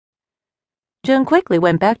Joan quickly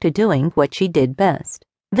went back to doing what she did best,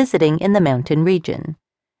 visiting in the mountain region.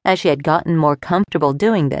 As she had gotten more comfortable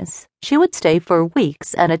doing this, she would stay for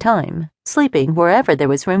weeks at a time, sleeping wherever there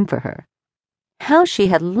was room for her. How she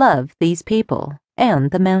had loved these people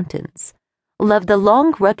and the mountains. Loved the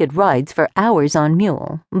long, rugged rides for hours on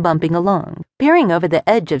mule, bumping along, peering over the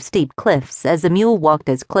edge of steep cliffs as the mule walked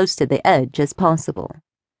as close to the edge as possible.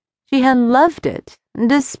 She had loved it,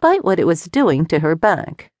 despite what it was doing to her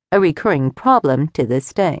back, a recurring problem to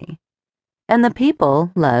this day. And the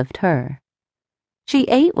people loved her. She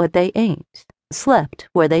ate what they ate, slept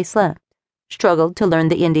where they slept, struggled to learn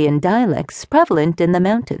the Indian dialects prevalent in the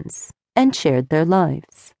mountains, and shared their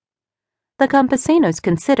lives. The campesinos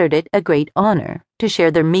considered it a great honor to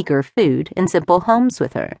share their meager food and simple homes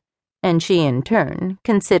with her, and she in turn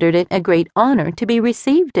considered it a great honor to be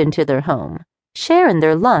received into their home, share in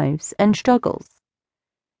their lives and struggles.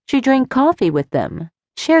 She drank coffee with them,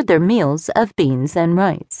 shared their meals of beans and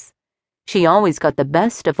rice. She always got the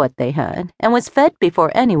best of what they had and was fed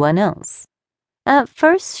before anyone else. At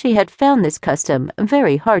first, she had found this custom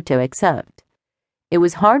very hard to accept. It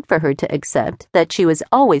was hard for her to accept that she was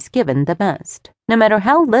always given the best, no matter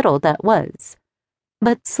how little that was.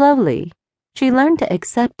 But slowly, she learned to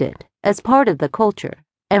accept it as part of the culture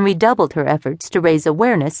and redoubled her efforts to raise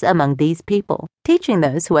awareness among these people, teaching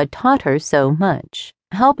those who had taught her so much,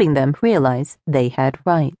 helping them realize they had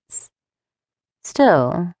rights.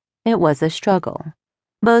 Still, it was a struggle,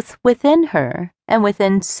 both within her and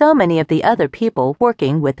within so many of the other people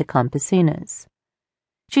working with the campesinos.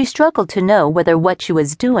 She struggled to know whether what she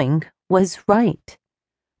was doing was right.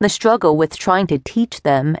 The struggle with trying to teach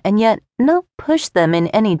them and yet not push them in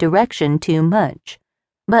any direction too much,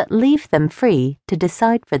 but leave them free to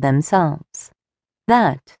decide for themselves.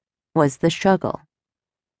 That was the struggle.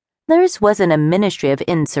 Theirs wasn't a ministry of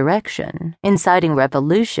insurrection, inciting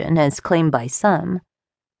revolution as claimed by some.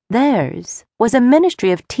 Theirs was a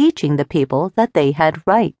ministry of teaching the people that they had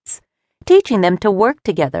rights, teaching them to work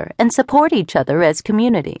together and support each other as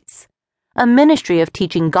communities. A ministry of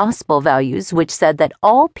teaching gospel values which said that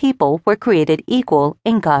all people were created equal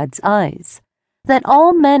in God's eyes, that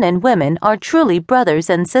all men and women are truly brothers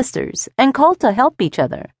and sisters and called to help each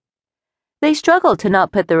other. They struggled to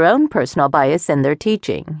not put their own personal bias in their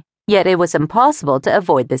teaching, yet it was impossible to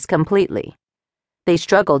avoid this completely. They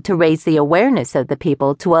struggled to raise the awareness of the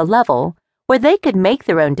people to a level where they could make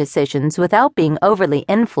their own decisions without being overly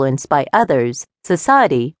influenced by others,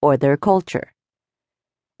 society, or their culture.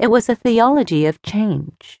 It was a theology of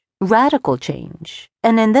change, radical change,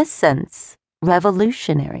 and in this sense,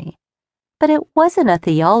 revolutionary. But it wasn't a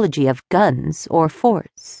theology of guns or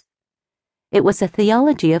force. It was a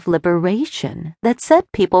theology of liberation that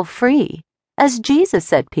set people free, as Jesus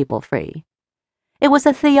set people free. It was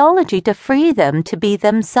a theology to free them to be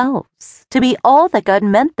themselves, to be all that God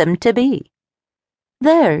meant them to be.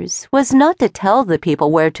 Theirs was not to tell the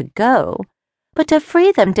people where to go, but to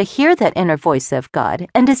free them to hear that inner voice of God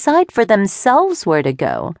and decide for themselves where to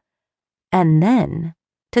go, and then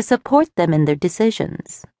to support them in their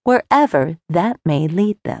decisions, wherever that may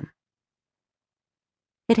lead them.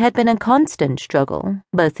 It had been a constant struggle,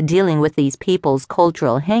 both dealing with these people's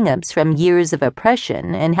cultural hang-ups from years of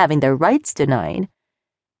oppression and having their rights denied,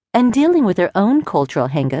 and dealing with their own cultural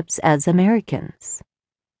hang-ups as Americans.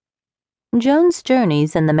 Joan's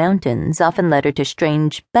journeys in the mountains often led her to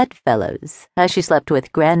strange bedfellows, as she slept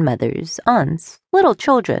with grandmothers, aunts, little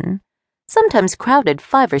children, sometimes crowded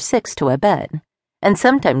 5 or 6 to a bed, and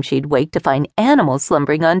sometimes she'd wake to find animals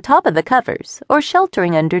slumbering on top of the covers or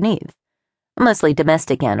sheltering underneath, mostly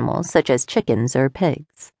domestic animals such as chickens or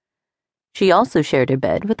pigs. She also shared her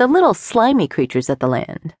bed with the little slimy creatures of the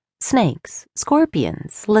land, snakes,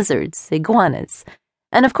 scorpions, lizards, iguanas,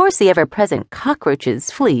 and of course the ever-present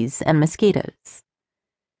cockroaches, fleas, and mosquitoes.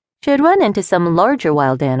 She had run into some larger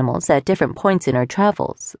wild animals at different points in her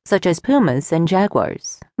travels, such as pumas and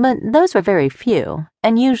jaguars, but those were very few,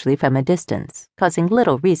 and usually from a distance, causing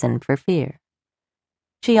little reason for fear.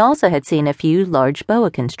 She also had seen a few large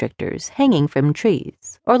boa constrictors hanging from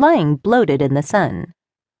trees, or lying bloated in the sun,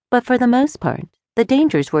 but for the most part, the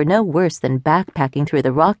dangers were no worse than backpacking through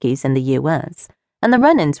the Rockies in the U.S., and the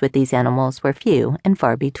run-ins with these animals were few and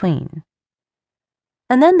far between.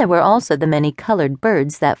 And then there were also the many colored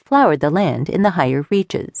birds that flowered the land in the higher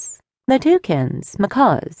reaches, the toucans,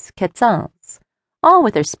 macaws, quetzals, all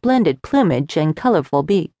with their splendid plumage and colorful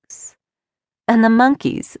beaks. And the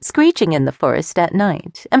monkeys screeching in the forest at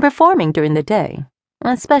night and performing during the day,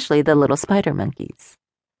 especially the little spider monkeys.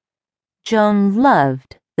 Joan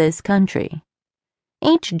loved this country.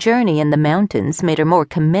 Each journey in the mountains made her more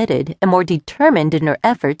committed and more determined in her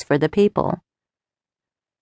efforts for the people.